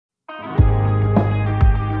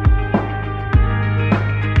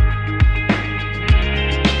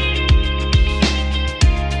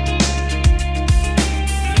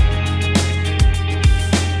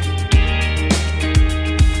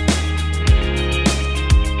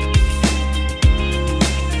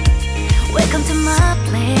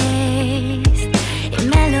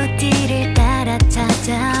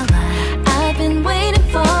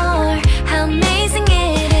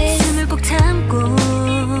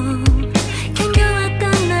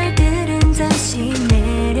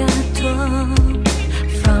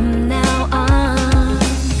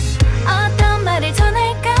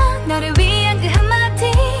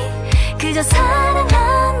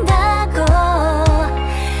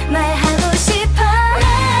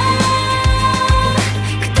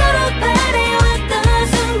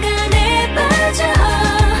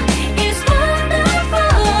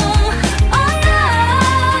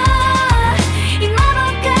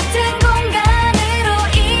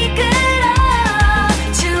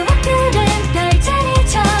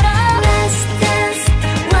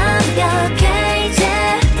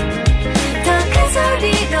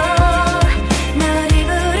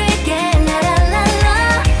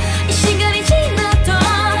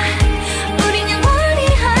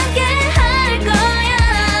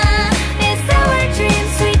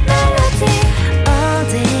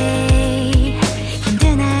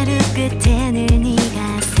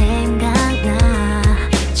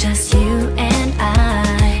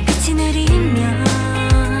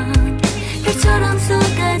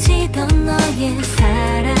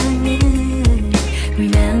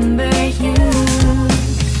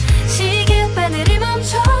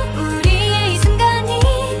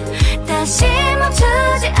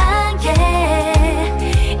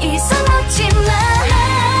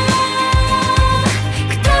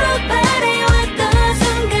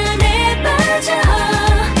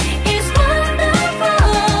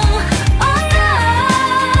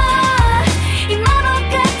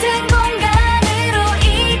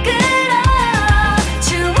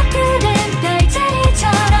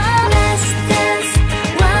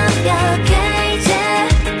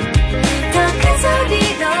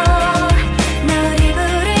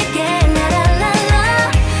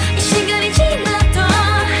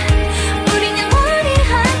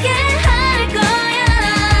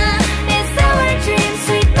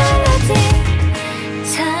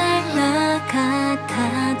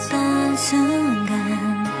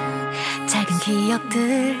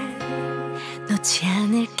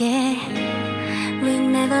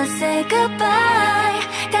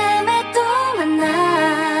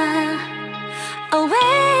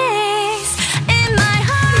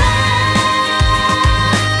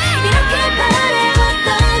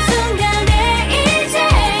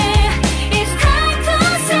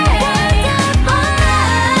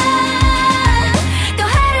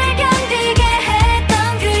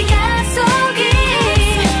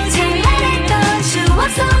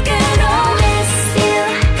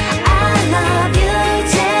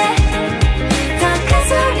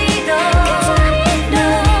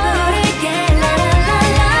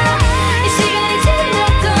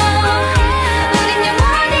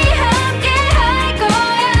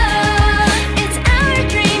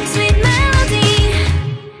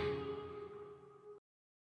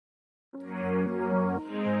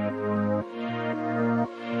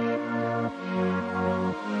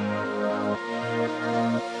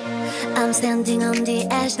I'm standing on the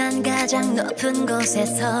edge. 난 가장 높은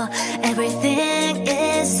곳에서 Everything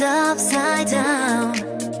is upside down.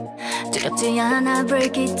 두렵지 않아,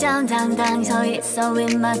 break it down. 당당히 서 있어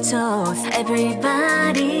with my toes.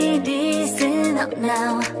 Everybody listen up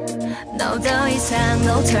now. No 더 이상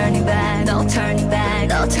no turning back, no turning back,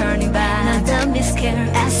 no turning back. 난 don't be scared.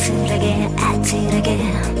 아슬하게 아찔하게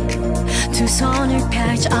두 손을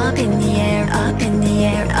펼쳐 up in the air, up in the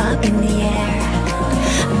air, up in the air.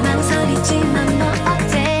 망설이지만 너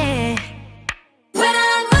어때?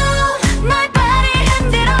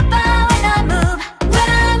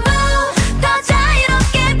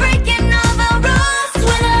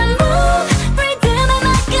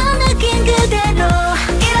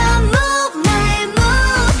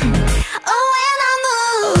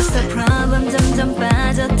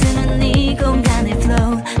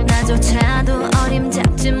 나조차도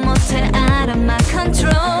어림잡지 못해 out of my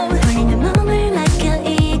control. 벌리는 몸을 맡겨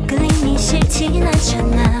이끌림이 싫진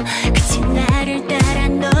않잖아. 그치 나를 따라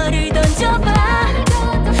너를 던져봐.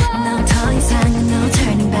 No 더 이상은 no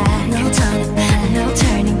turning back, no turning back, no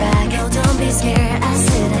turning back. Oh don't be scared.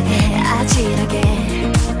 아슬하게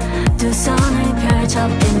아찔하게 두 손을 펼쳐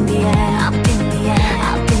up in the air, up in the air,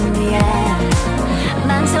 up in the air.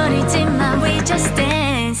 망설이지만 we just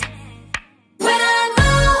dance.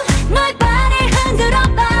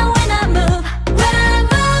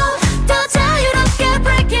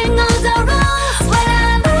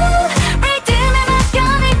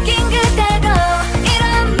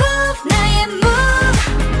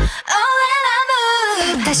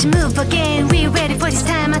 다시 move again, we ready for this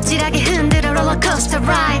time. 아찔하게 흔들어 rollercoaster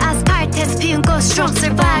ride. 아스팔트에서 피운 꽃 strong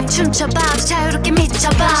survive. 춤춰봐 자유롭게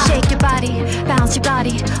미쳐봐. Shake your body, bounce your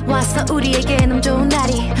body. 왔어 우리에게 너무 좋은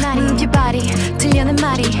날이. Move your body, 들려는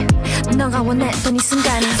말이 너가 원했던 이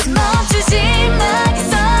순간이 멈추지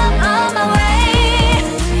말겠어 on my way.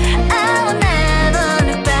 I will never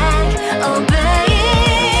look back, oh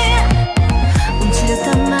babe.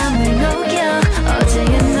 움츠렸던 맘을 녹여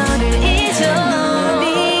어제의 너를 잊어.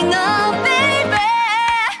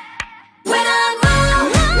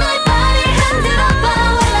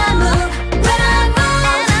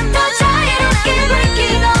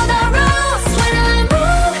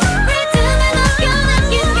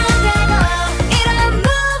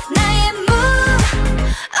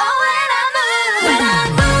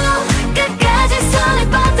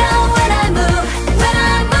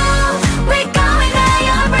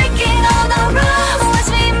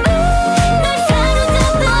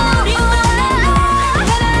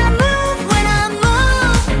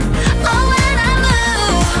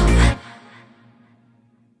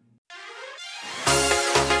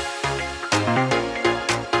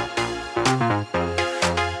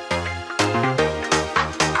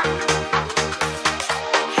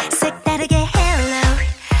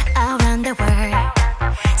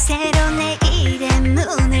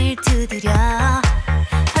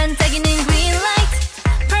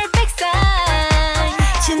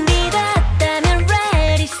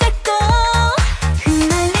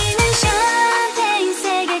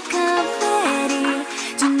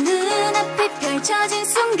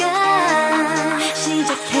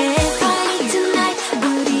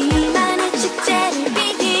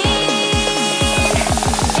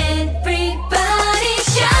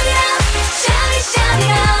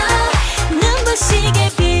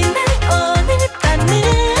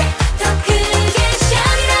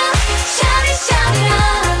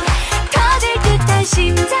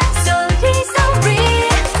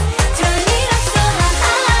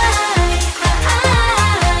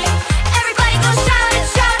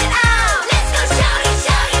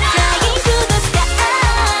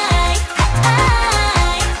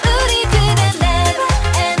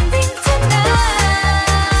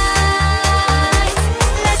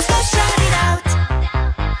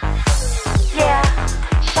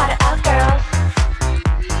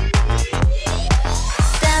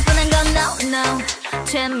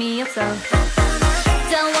 재미없어.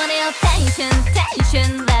 Don't want your tension,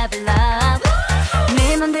 tension level up.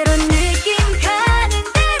 내 맘대로 느낌 가는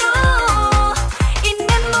대로 있는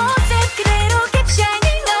모습 그대로 keep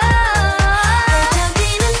shining up.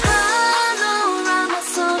 펼쳐지는 panorama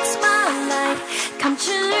속 spotlight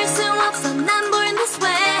감출 수 없어 난 born this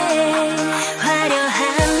way.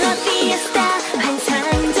 화려한 La Fiesta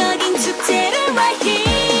환상적인 축제를 right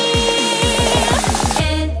here.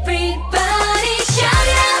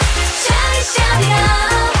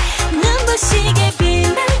 눈부시게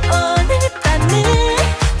빛날 오늘 밤은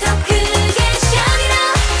더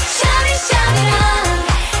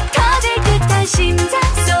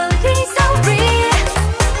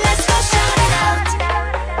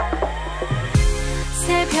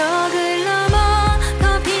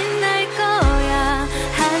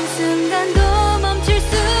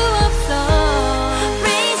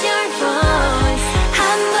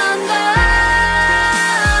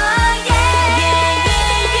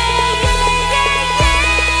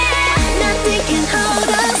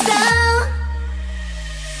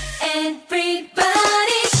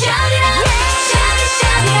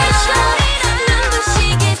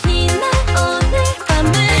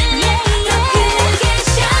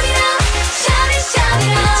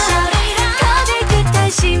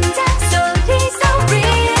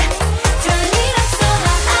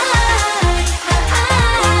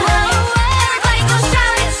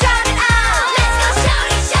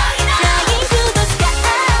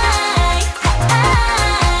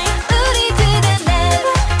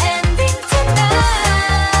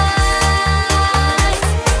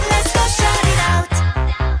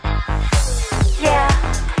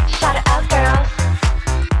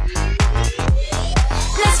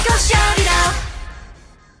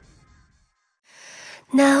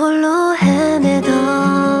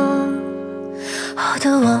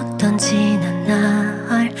지난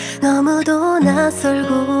날 너무도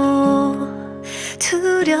낯설고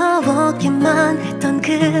두려웠기만 했던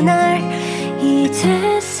그날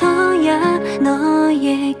이제서야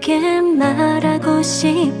너에게 말하고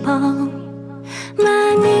싶어.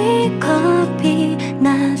 많이 겁이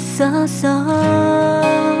났었어.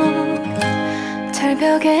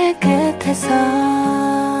 절벽의 끝에서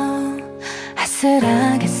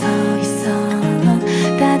아슬하게 서 있어. 넌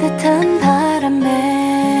따뜻한 바람에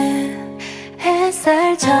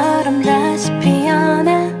햇살처럼 다시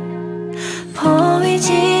피어나.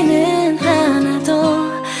 보이지는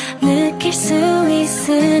않아도 느낄 수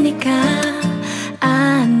있으니까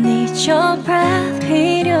I need your breath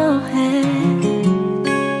필요해.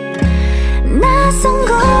 낯선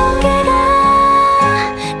공기가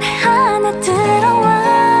내 안에 들어와.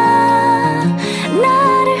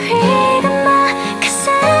 나를 휘감아 가슴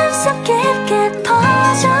속 깊게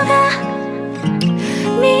퍼져가.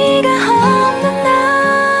 네가 없는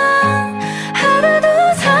난 하루도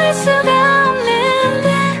살 수가 없는데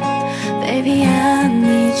Baby I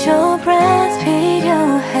need your breath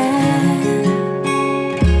필요해.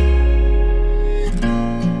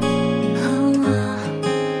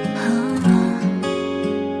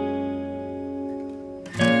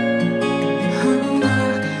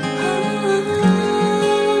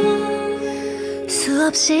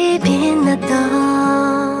 수없이 빛났던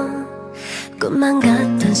꿈만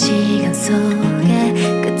같던 시간 속에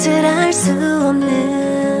끝을 알 수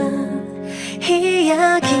없는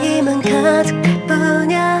이야기만 가득할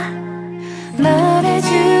뿐이야.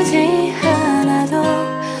 말해주지 않아도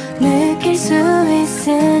느낄 수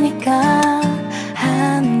있으니까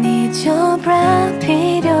I need your breath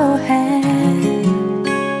필요해.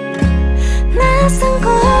 낯선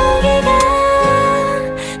공기가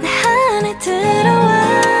내 안에 들어와.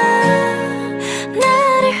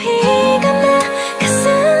 나를 휘감아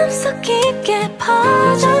가슴 속 깊게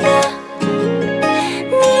퍼져가.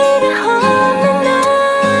 네가 없는 난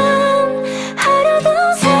하루도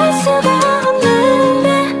살 수가 없는데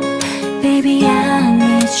Baby I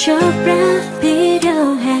need your breath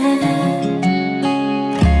필요해.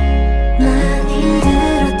 많이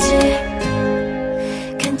힘들었지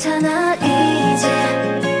괜찮아 이제.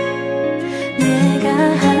 내가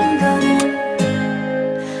한 걸음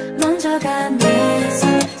먼저 가 내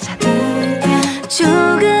손 잡을게.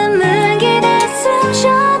 조금은 기대 숨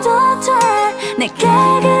쉬어도 돼. 내게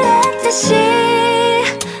그랬듯이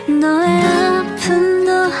너의 아픔도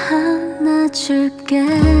안아줄게.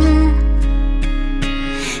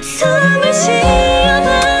 숨을 쉬어봐.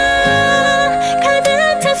 가득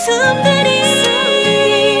찬 숨들